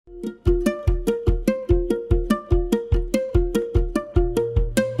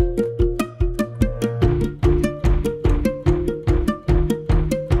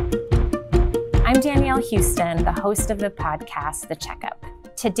Houston, the host of the podcast, The Checkup.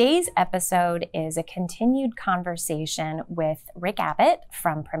 Today's episode is a continued conversation with Rick Abbott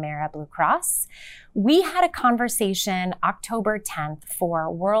from Premera Blue Cross. We had a conversation October 10th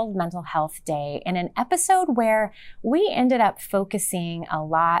for World Mental Health Day in an episode where we ended up focusing a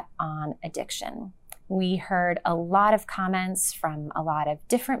lot on addiction. We heard a lot of comments from a lot of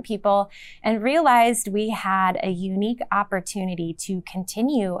different people and realized we had a unique opportunity to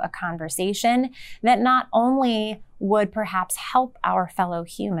continue a conversation that not only would perhaps help our fellow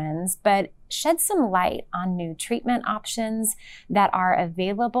humans, but shed some light on new treatment options that are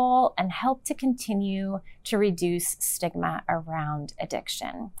available and help to continue to reduce stigma around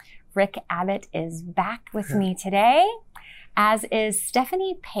addiction. Rick Abbott is back with me today, as is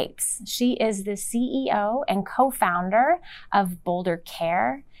Stephanie Papes. She is the CEO and co-founder of Boulder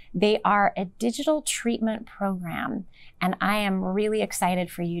Care. They are a digital treatment program, and I am really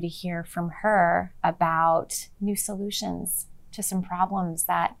excited for you to hear from her about new solutions to some problems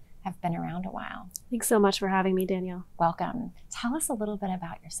that have been around a while. Thanks so much for having me, Danielle. Welcome. Tell us a little bit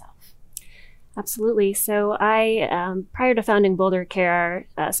about yourself. Absolutely. So I, prior to founding Boulder Care,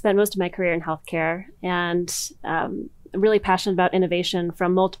 spent most of my career in healthcare, and I'm really passionate about innovation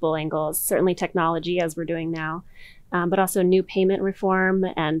from multiple angles, certainly technology, as we're doing now, but also new payment reform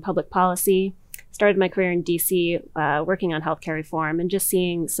and public policy. Started my career in DC working on healthcare reform and just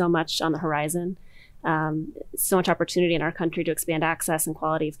seeing so much on the horizon, so much opportunity in our country to expand access and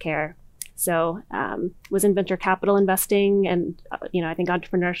quality of care. So was in venture capital investing, and I think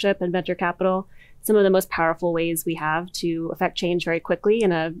entrepreneurship and venture capital, some of the most powerful ways we have to affect change very quickly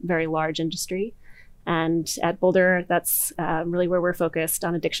in a very large industry. And at Boulder, that's really where we're focused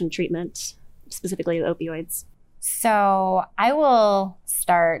on addiction treatment, specifically the opioids. So I will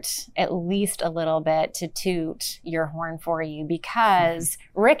start at least a little bit to toot your horn for you, because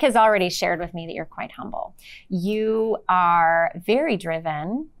Rick has already shared with me that you're quite humble. You are very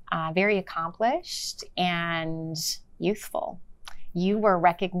driven, very accomplished, and youthful. You were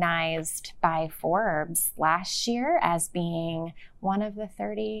recognized by Forbes last year as being one of the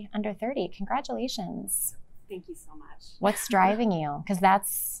 30 under 30. Congratulations. Thank you so much. What's driving you? Because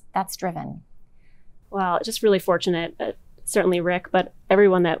that's driven. Well, just really fortunate. Certainly Rick, but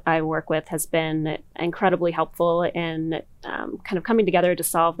everyone that I work with has been incredibly helpful in kind of coming together to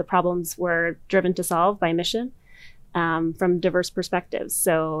solve the problems we're driven to solve by mission from diverse perspectives.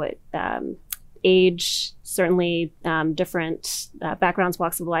 So age, certainly different backgrounds,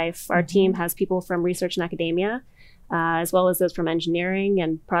 walks of life. Our team has people from research and academia, as well as those from engineering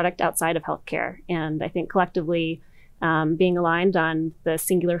and product outside of healthcare. And I think collectively being aligned on the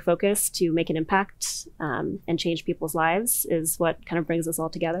singular focus to make an impact and change people's lives is what kind of brings us all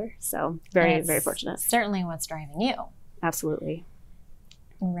together. So very, very fortunate. Certainly what's driving you. Absolutely.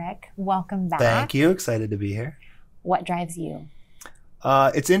 Rick, welcome back. Thank you. Excited to be here. What drives you?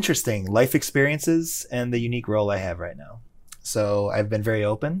 It's interesting, life experiences and the unique role I have right now. So I've been very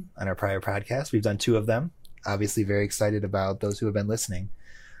open on our prior podcast. We've done 2 of them. Obviously very excited about those who have been listening.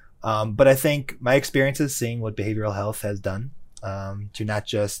 But I think my experiences seeing what behavioral health has done to not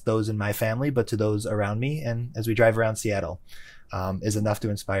just those in my family, but to those around me, and as we drive around Seattle, is enough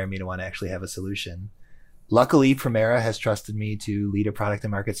to inspire me to want to actually have a solution. Luckily, Premera has trusted me to lead a product and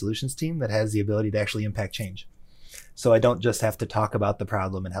market solutions team that has the ability to actually impact change. So I don't just have to talk about the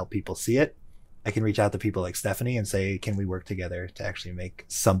problem and help people see it. I can reach out to people like Stephanie and say, can we work together to actually make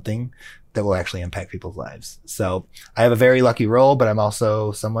something that will actually impact people's lives? So I have a very lucky role, but I'm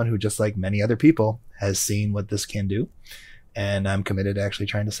also someone who, just like many other people, has seen what this can do. And I'm committed to actually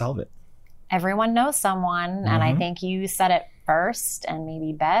trying to solve it. Everyone knows someone, and I think you said it first and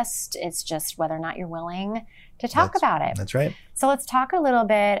maybe best. It's just whether or not you're willing to talk about it. That's right. So let's talk a little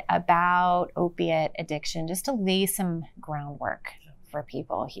bit about opiate addiction, just to lay some groundwork for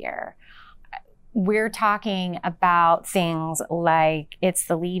people here. We're talking about things like it's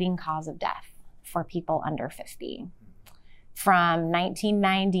the leading cause of death for people under 50. From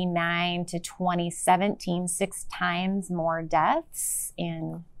 1999 to 2017, 6 times more deaths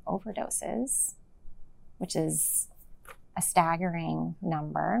in overdoses, which is a staggering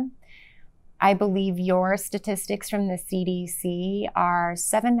number. I believe your statistics from the CDC are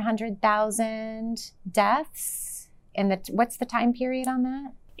 700,000 deaths. What's the time period on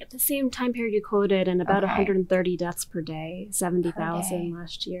that? The same time period you quoted, and about 130 deaths per day, 70,000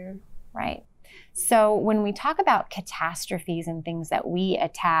 last year. Right. So when we talk about catastrophes and things that we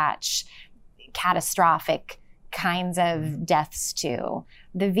attach catastrophic kinds of deaths to,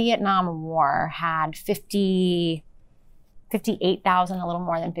 the Vietnam War had 58,000, a little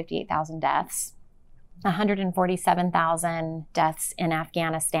more than 58,000 deaths, 147,000 deaths in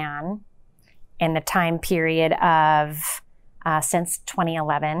Afghanistan, in the time period of since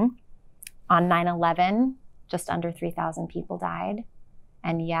 2011. On 9/11, just under 3,000 people died.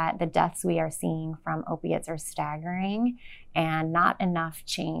 And yet the deaths we are seeing from opiates are staggering, and not enough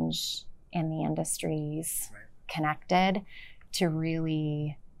change in the industries connected to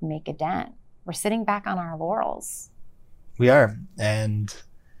really make a dent. We're sitting back on our laurels. We are. And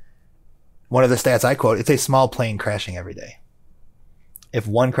one of the stats I quote, it's a small plane crashing every day. If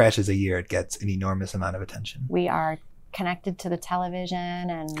one crashes a year, it gets an enormous amount of attention. We are connected to the television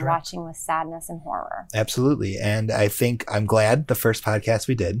and Correct. watching with sadness and horror. Absolutely. And I think I'm glad the first podcast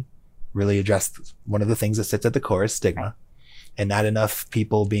we did really addressed one of the things that sits at the core is stigma. Right. And not enough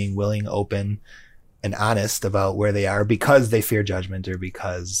people being willing, open, and honest about where they are because they fear judgment or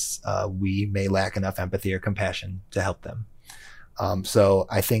because we may lack enough empathy or compassion to help them. So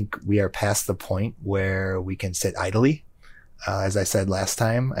I think we are past the point where we can sit idly. As I said last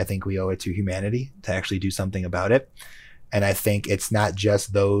time, I think we owe it to humanity to actually do something about it. And I think it's not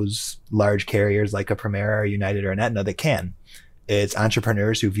just those large carriers like a Premera or United or an Aetna that can. It's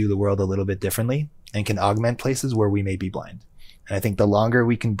entrepreneurs who view the world a little bit differently and can augment places where we may be blind. And I think the longer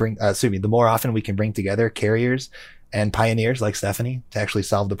we can the more often we can bring together carriers and pioneers like Stephanie to actually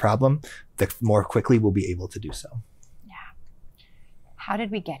solve the problem, the more quickly we'll be able to do so. Yeah. How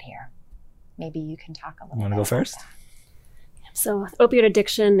did we get here? Maybe you can talk a little bit. You want to go first? So opioid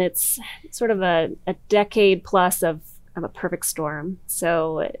addiction, it's sort of a decade plus of a perfect storm.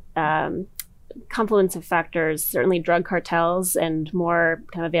 So confluence of factors, certainly drug cartels and more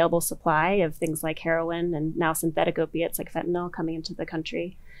kind of available supply of things like heroin and now synthetic opiates like fentanyl coming into the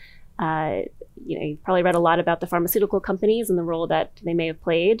country. You've probably read a lot about the pharmaceutical companies and the role that they may have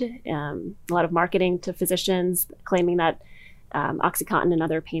played. A lot of marketing to physicians claiming that OxyContin and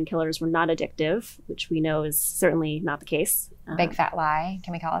other painkillers were not addictive, which we know is certainly not the case. Big fat lie.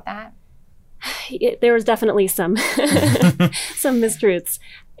 Can we call it that? There was definitely some some mistruths,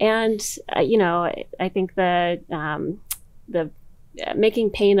 and I think the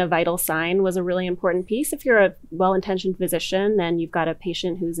making pain a vital sign was a really important piece. If you're a well-intentioned physician and you've got a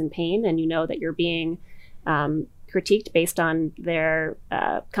patient who's in pain and you know that you're being critiqued based on their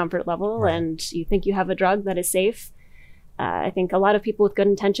comfort level, right, and you think you have a drug that is safe. I think a lot of people with good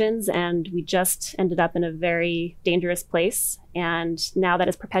intentions, and we just ended up in a very dangerous place. And now that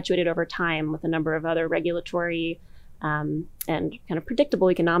is perpetuated over time with a number of other regulatory and kind of predictable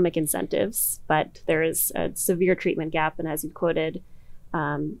economic incentives. But there is a severe treatment gap. And as you quoted,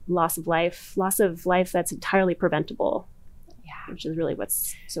 loss of life that's entirely preventable. Yeah, which is really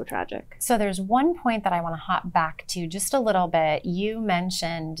what's so tragic. So there's one point that I want to hop back to just a little bit. You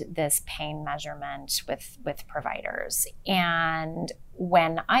mentioned this pain measurement with providers. And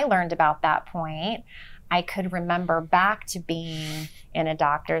when I learned about that point, I could remember back to being in a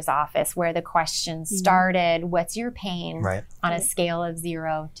doctor's office where the question started, what's your pain, right, on a scale of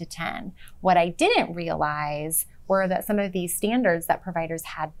 0 to 10? What I didn't realize were that some of these standards that providers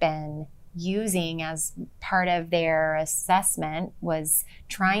had been using as part of their assessment was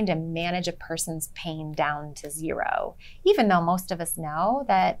trying to manage a person's pain down to 0, even though most of us know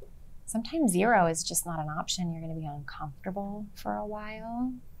that sometimes 0 is just not an option. You're going to be uncomfortable for a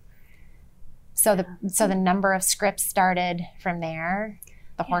while. So the number of scripts started from there.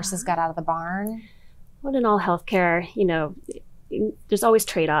 The horses got out of the barn. Well, in all healthcare, there's always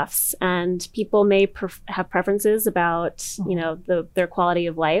trade-offs, and people may have preferences about, their quality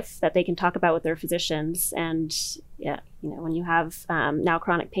of life that they can talk about with their physicians. And when you have now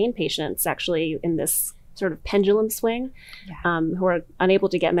chronic pain patients actually in this sort of pendulum swing, who are unable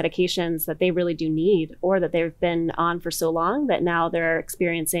to get medications that they really do need, or that they've been on for so long that now they're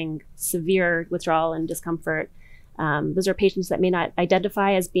experiencing severe withdrawal and discomfort. Those are patients that may not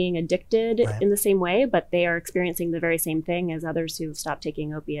identify as being addicted in the same way, but they are experiencing the very same thing as others who've stopped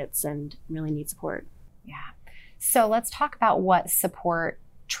taking opiates and really need support. Yeah. So let's talk about what support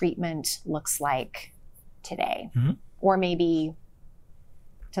treatment looks like today, or maybe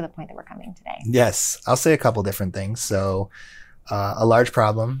to the point that we're coming today. Yes, I'll say a couple different things. So a large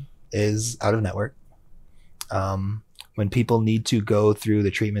problem is out of network. When people need to go through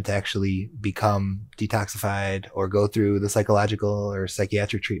the treatment to actually become detoxified, or go through the psychological or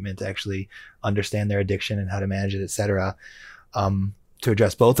psychiatric treatment to actually understand their addiction and how to manage it, et cetera. To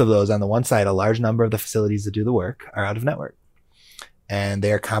address both of those, on the one side, a large number of the facilities that do the work are out of network. And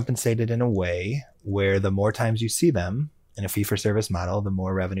they are compensated in a way where the more times you see them in a fee-for-service model, the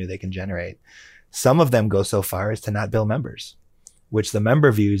more revenue they can generate. Some of them go so far as to not bill members, which the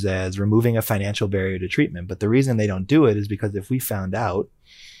member views as removing a financial barrier to treatment. But the reason they don't do it is because if we found out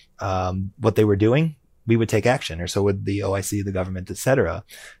what they were doing, we would take action, or so would the OIC, the government, et cetera.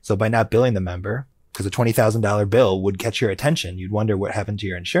 So by not billing the member, because a $20,000 bill would catch your attention, you'd wonder what happened to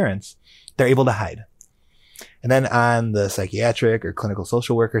your insurance, they're able to hide. And then on the psychiatric or clinical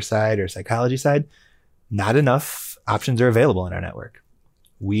social worker side or psychology side, not enough options are available in our network.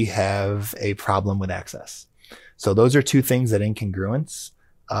 We have a problem with access. So those are two things that in congruence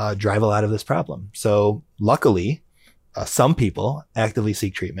drive a lot of this problem. So luckily, some people actively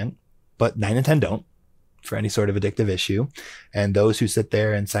seek treatment, but 9 in 10 don't for any sort of addictive issue. And those who sit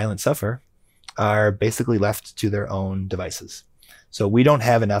there and silent suffer are basically left to their own devices. So we don't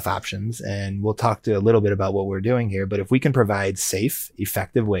have enough options, and we'll talk to a little bit about what we're doing here. But if we can provide safe,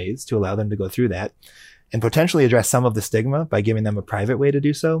 effective ways to allow them to go through that and potentially address some of the stigma by giving them a private way to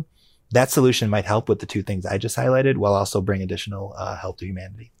do so, that solution might help with the two things I just highlighted, while also bring additional help to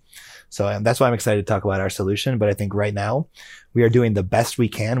humanity. So that's why I'm excited to talk about our solution. But I think right now we are doing the best we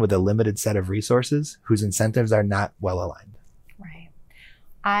can with a limited set of resources whose incentives are not well aligned. Right.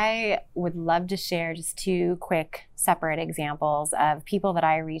 I would love to share just two quick separate examples of people that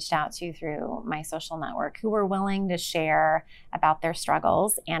I reached out to through my social network who were willing to share about their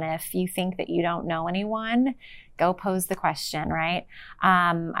struggles. And if you think that you don't know anyone, go pose the question, right?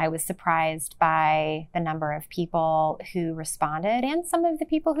 I was surprised by the number of people who responded and some of the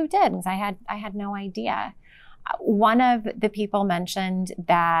people who did, because I had no idea. One of the people mentioned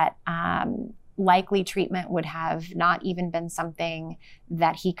that likely treatment would have not even been something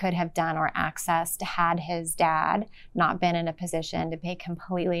that he could have done or accessed had his dad not been in a position to pay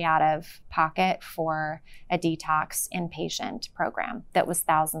completely out of pocket for a detox inpatient program that was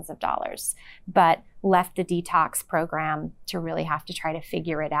thousands of dollars, but left the detox program to really have to try to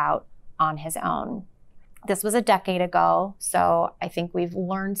figure it out on his own. This was a decade ago, so I think we've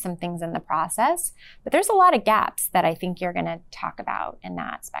learned some things in the process, but there's a lot of gaps that I think you're going to talk about in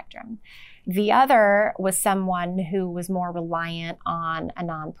that spectrum. The other was someone who was more reliant on a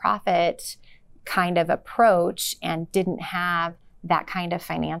nonprofit kind of approach and didn't have that kind of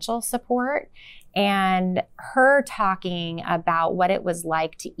financial support. And her talking about what it was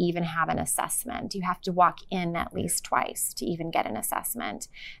like to even have an assessment. You have to walk in at least twice to even get an assessment.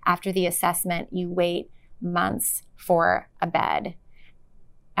 After the assessment, you wait months for a bed.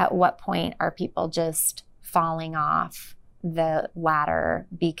 At what point are people just falling off the ladder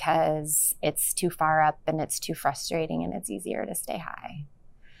because it's too far up and it's too frustrating and it's easier to stay high?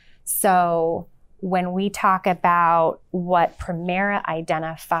 So when we talk about what Premera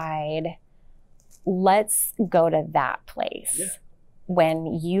identified, let's go to that place. Yeah.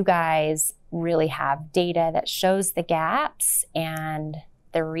 When you guys really have data that shows the gaps and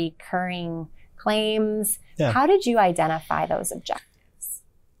the recurring claims, How did you identify those objectives?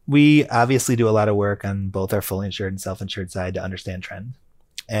 We obviously do a lot of work on both our fully insured and self-insured side to understand trend.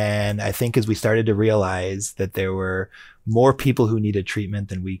 And I think as we started to realize that there were more people who needed treatment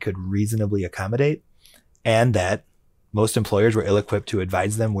than we could reasonably accommodate, and that most employers were ill-equipped to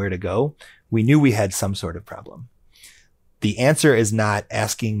advise them where to go, we knew we had some sort of problem. The answer is not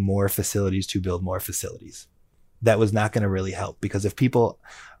asking more facilities to build more facilities. That was not going to really help, because if people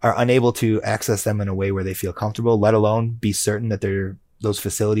are unable to access them in a way where they feel comfortable, let alone be certain that those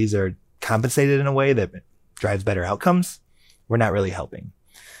facilities are compensated in a way that drives better outcomes, we're not really helping.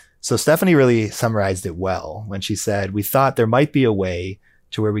 So Stephanie really summarized it well when she said, we thought there might be a way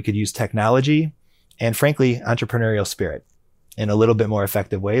to where we could use technology and, frankly, entrepreneurial spirit in a little bit more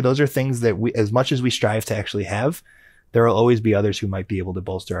effective way. Those are things that we, as much as we strive to actually have, there will always be others who might be able to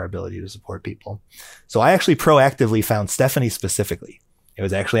bolster our ability to support people. So I actually proactively found Stephanie specifically. It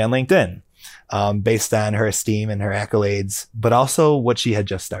was actually on LinkedIn, based on her esteem and her accolades, but also what she had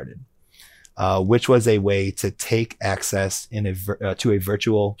just started, which was a way to take access to a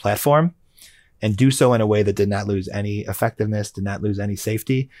virtual platform and do so in a way that did not lose any effectiveness, did not lose any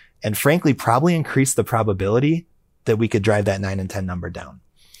safety, and frankly, probably increased the probability that we could drive that 9 in 10 number down.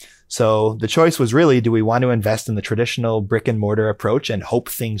 So the choice was really, do we want to invest in the traditional brick and mortar approach and hope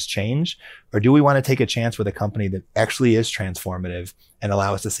things change? Or do we want to take a chance with a company that actually is transformative and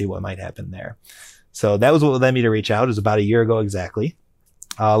allow us to see what might happen there? So that was what led me to reach out. It was about a year ago exactly.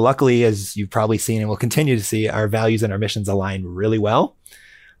 Luckily, as you've probably seen and will continue to see, our values and our missions align really well.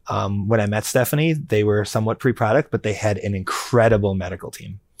 When I met Stephanie, they were somewhat pre-product, but they had an incredible medical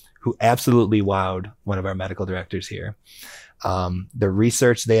team who absolutely wowed one of our medical directors here. The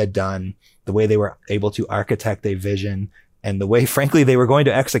research they had done, the way they were able to architect a vision, and the way, frankly, they were going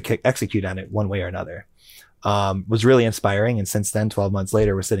to execute on it one way or another, was really inspiring. And since then, 12 months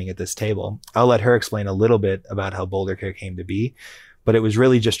later, we're sitting at this table. I'll let her explain a little bit about how Boulder Care came to be, but it was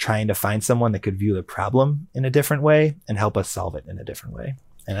really just trying to find someone that could view the problem in a different way and help us solve it in a different way.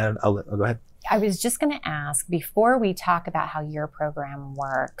 And I'll go ahead. I was just going to ask, before we talk about how your program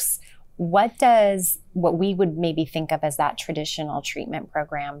works, what does what we would maybe think of as that traditional treatment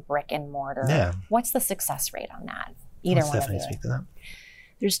program, brick and mortar, what's the success rate on that? Either one of you. Speak to that.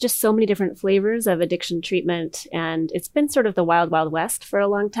 There's just so many different flavors of addiction treatment, and it's been sort of the wild, wild west for a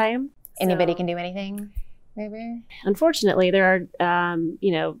long time. Anybody can do anything, maybe? Unfortunately, there are,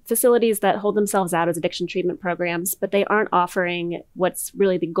 facilities that hold themselves out as addiction treatment programs, but they aren't offering what's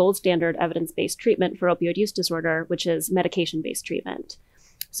really the gold standard evidence-based treatment for opioid use disorder, which is medication-based treatment.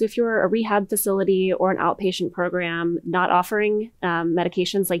 So if you're a rehab facility or an outpatient program not offering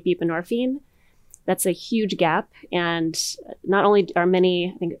medications like buprenorphine, that's a huge gap. And not only are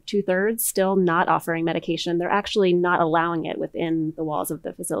many, I think 2/3 still not offering medication, they're actually not allowing it within the walls of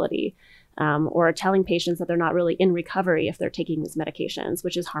the facility, or telling patients that they're not really in recovery if they're taking these medications,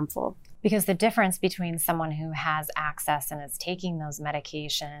 which is harmful. Because the difference between someone who has access and is taking those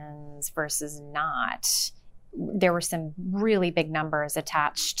medications versus not, there were some really big numbers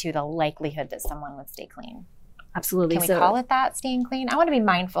attached to the likelihood that someone would stay clean. Absolutely. Can we call it that, staying clean? I want to be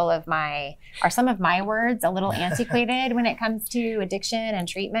mindful of are some of my words a little antiquated when it comes to addiction and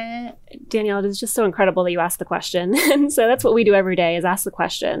treatment? Danielle, it is just so incredible that you asked the question. And so that's what we do every day, is ask the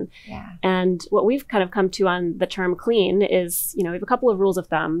question. Yeah. And what we've kind of come to on the term clean is, we have a couple of rules of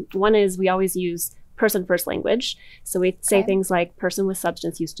thumb. One is we always use person first language. So we say things like person with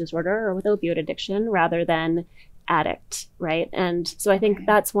substance use disorder or with opioid addiction rather than addict, right? And so I think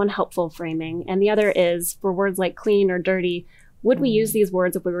that's one helpful framing. And the other is for words like clean or dirty, would we use these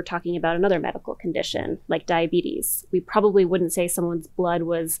words if we were talking about another medical condition like diabetes? We probably wouldn't say someone's blood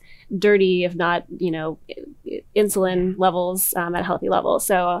was dirty if not, insulin levels at healthy levels.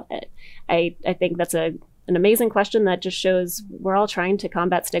 So I think that's an amazing question that just shows we're all trying to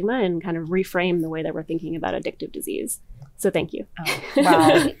combat stigma and kind of reframe the way that we're thinking about addictive disease. So thank you.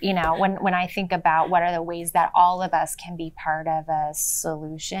 Well, when I think about what are the ways that all of us can be part of a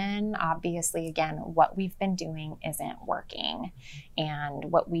solution, obviously, again, what we've been doing isn't working. And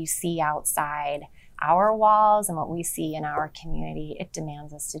what we see outside our walls and what we see in our community, it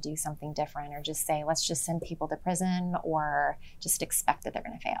demands us to do something different, or just say, let's just send people to prison, or just expect that they're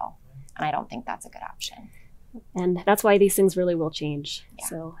going to fail. And I don't think that's a good option. And that's why these things really will change. Yeah.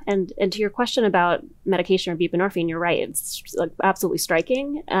 So, and to your question about medication or buprenorphine, you're right. It's absolutely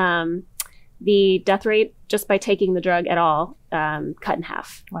striking. The death rate just by taking the drug at all cut in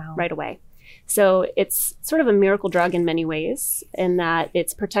half right away. So it's sort of a miracle drug in many ways, in that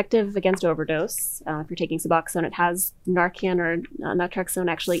it's protective against overdose. If you're taking Suboxone, it has Narcan or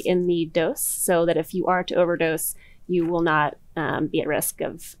naltrexone actually in the dose, so that if you are to overdose, you will not be at risk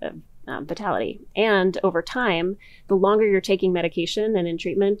of fatality. And over time, the longer you're taking medication and in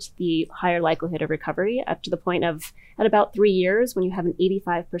treatment, the higher likelihood of recovery, up to the point of at about 3 years when you have an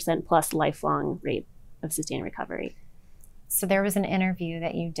 85% plus lifelong rate of sustained recovery. So there was an interview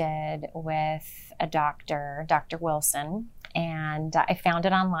that you did with a doctor, Dr. Wilson, and I found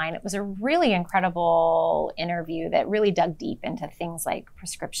it online. It was a really incredible interview that really dug deep into things like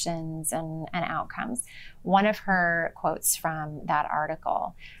prescriptions and outcomes. One of her quotes from that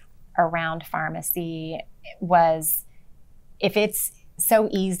article around pharmacy was, if it's so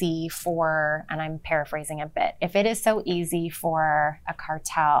easy for, and I'm paraphrasing a bit, if it is so easy for a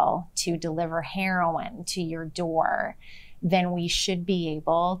cartel to deliver heroin to your door, then we should be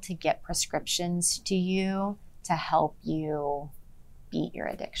able to get prescriptions to you to help you beat your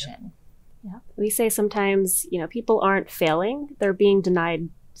addiction. Yeah. We say sometimes, people aren't failing, they're being denied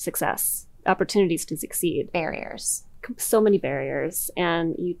success, opportunities to succeed. Barriers. So many barriers.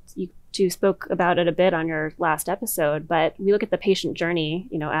 And you two spoke about it a bit on your last episode, but we look at the patient journey,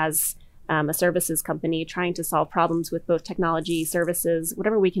 as a services company trying to solve problems with both technology, services,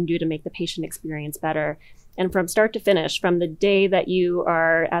 whatever we can do to make the patient experience better. And from start to finish, from the day that you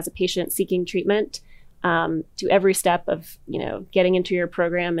are as a patient seeking treatment, to every step of, getting into your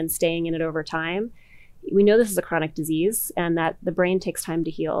program and staying in it over time, we know this is a chronic disease and that the brain takes time to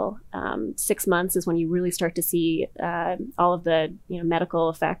heal. 6 months is when you really start to see all of the medical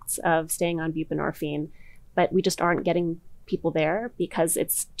effects of staying on buprenorphine, but we just aren't getting people there because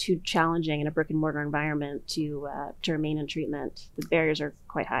it's too challenging in a brick and mortar environment to remain in treatment. The barriers are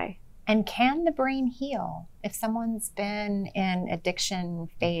quite high. And can the brain heal? If someone's been in addiction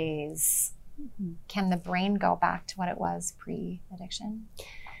phase, can the brain go back to what it was pre-addiction?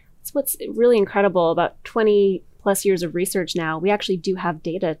 It's what's really incredible about 20 plus years of research now. We actually do have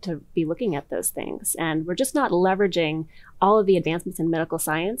data to be looking at those things. And we're just not leveraging all of the advancements in medical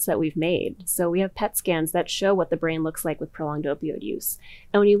science that we've made. So we have PET scans that show what the brain looks like with prolonged opioid use.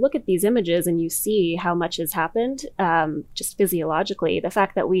 And when you look at these images and you see how much has happened, just physiologically, the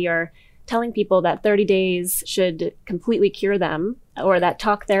fact that we are telling people that 30 days should completely cure them, or that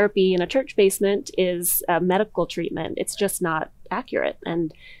talk therapy in a church basement is a medical treatment, it's just not accurate.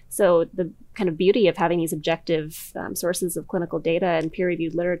 And so the kind of beauty of having these objective sources of clinical data and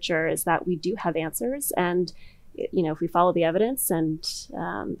peer-reviewed literature is that we do have answers. And if we follow the evidence and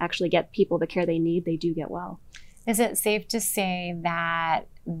actually get people the care they need, they do get well. Is it safe to say that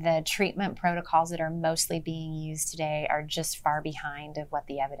the treatment protocols that are mostly being used today are just far behind of what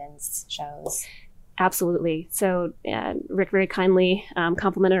the evidence shows? Absolutely. So Rick very kindly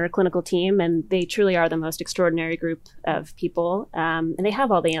complimented our clinical team, and they truly are the most extraordinary group of people. And they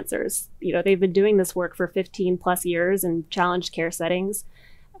have all the answers. They've been doing this work for 15 plus years in challenged care settings.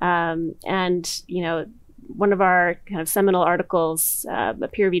 One of our kind of seminal articles, a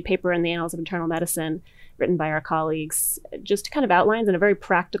peer-reviewed paper in the Annals of Internal Medicine, written by our colleagues, just kind of outlines on a very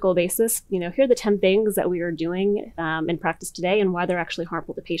practical basis, here are the 10 things that we are doing in practice today and why they're actually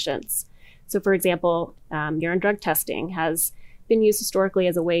harmful to patients. So for example, urine drug testing has been used historically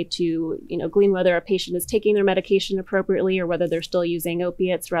as a way to, glean whether a patient is taking their medication appropriately or whether they're still using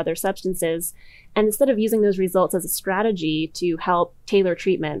opiates or other substances. And instead of using those results as a strategy to help tailor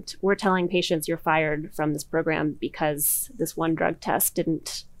treatment, we're telling patients you're fired from this program because this one drug test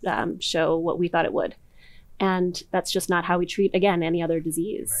didn't show what we thought it would. And that's just not how we treat, again, any other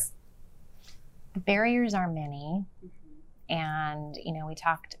disease. Right. The barriers are many. And, we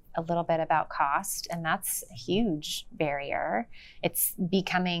talked a little bit about cost, and that's a huge barrier. It's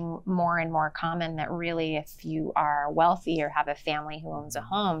becoming more and more common that really if you are wealthy or have a family who owns a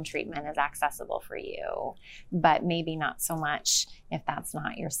home, treatment is accessible for you, but maybe not so much if that's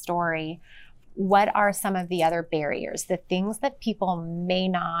not your story. What are some of the other barriers, the things that people may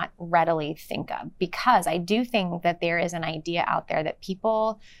not readily think of? Because I do think that there is an idea out there that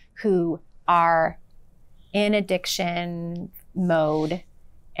people who are in addiction mode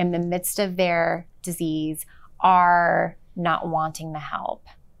in the midst of their disease are not wanting the help,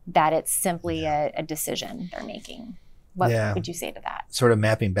 that it's simply a decision they're making. What would you say to that? Sort of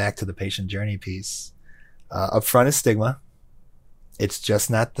mapping back to the patient journey piece. Up front is stigma. It's just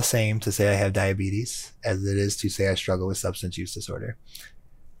not the same to say I have diabetes as it is to say I struggle with substance use disorder.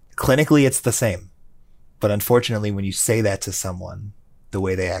 Clinically, it's the same. But unfortunately, when you say that to someone, the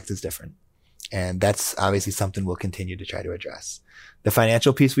way they act is different. And that's obviously something we'll continue to try to address. The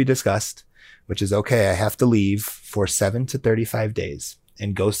financial piece we discussed, which is, okay, I have to leave for 7 to 35 days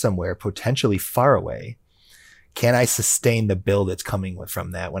and go somewhere potentially far away. Can I sustain the bill that's coming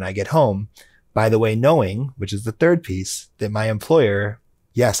from that when I get home? By the way, knowing, which is the third piece, that my employer,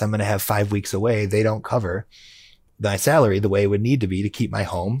 yes, I'm going to have 5 weeks away. They don't cover my salary the way it would need to be to keep my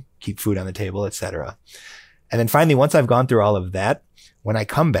home, keep food on the table, etc. And then finally, once I've gone through all of that, when I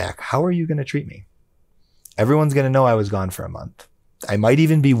come back, how are you going to treat me? Everyone's going to know I was gone for a month. I might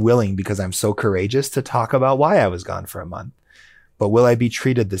even be willing, because I'm so courageous, to talk about why I was gone for a month. But will I be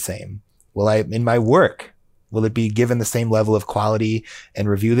treated the same? In my work, will it be given the same level of quality and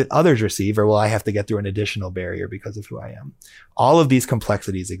review that others receive, or will I have to get through an additional barrier because of who I am? All of these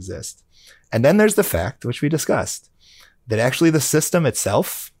complexities exist. And then there's the fact, which we discussed, that actually the system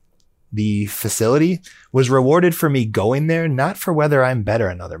itself, the facility, was rewarded for me going there, not for whether I'm better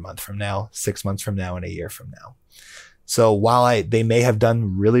another month from now, 6 months from now, and a year from now. So while they may have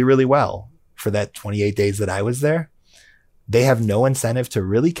done really, really well for that 28 days that I was there, they have no incentive to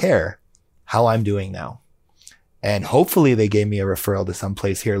really care how I'm doing now. And hopefully they gave me a referral to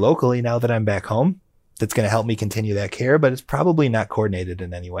someplace here locally now that I'm back home that's going to help me continue that care, but it's probably not coordinated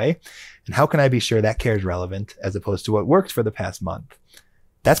in any way. And how can I be sure that care is relevant as opposed to what worked for the past month?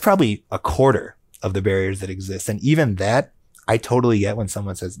 That's probably a quarter of the barriers that exist. And even that, I totally get when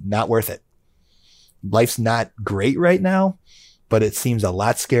someone says, not worth it. Life's not great right now, but it seems a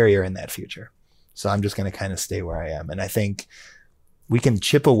lot scarier in that future. So I'm just going to kind of stay where I am. And I think we can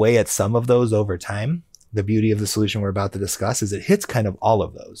chip away at some of those over time. The beauty of the solution we're about to discuss is it hits kind of all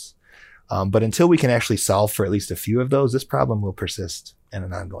of those. But until we can actually solve for at least a few of those, this problem will persist on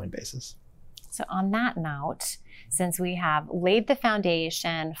an ongoing basis. So on that note, since we have laid the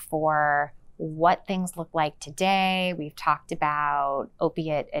foundation for what things look like today, we've talked about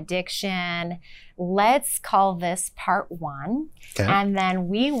opiate addiction, let's call this part 1. Okay. And then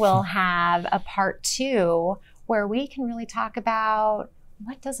we will have a part 2 where we can really talk about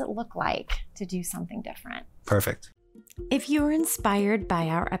what does it look like to do something different. Perfect. If you were inspired by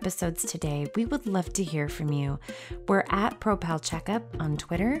our episodes today, we would love to hear from you. We're at Propel Checkup on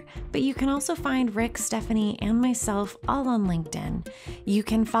Twitter, but you can also find Rick, Stephanie, and myself all on LinkedIn. You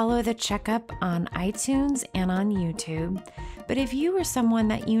can follow the Checkup on iTunes and on YouTube. But if you or someone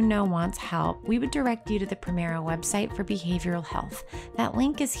that you know wants help, we would direct you to the Premera website for behavioral health. That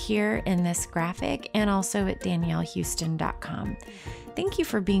link is here in this graphic and also at daniellehouston.com. Thank you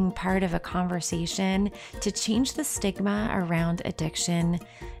for being part of a conversation to change the stigma around addiction,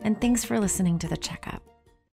 and thanks for listening to The Checkup.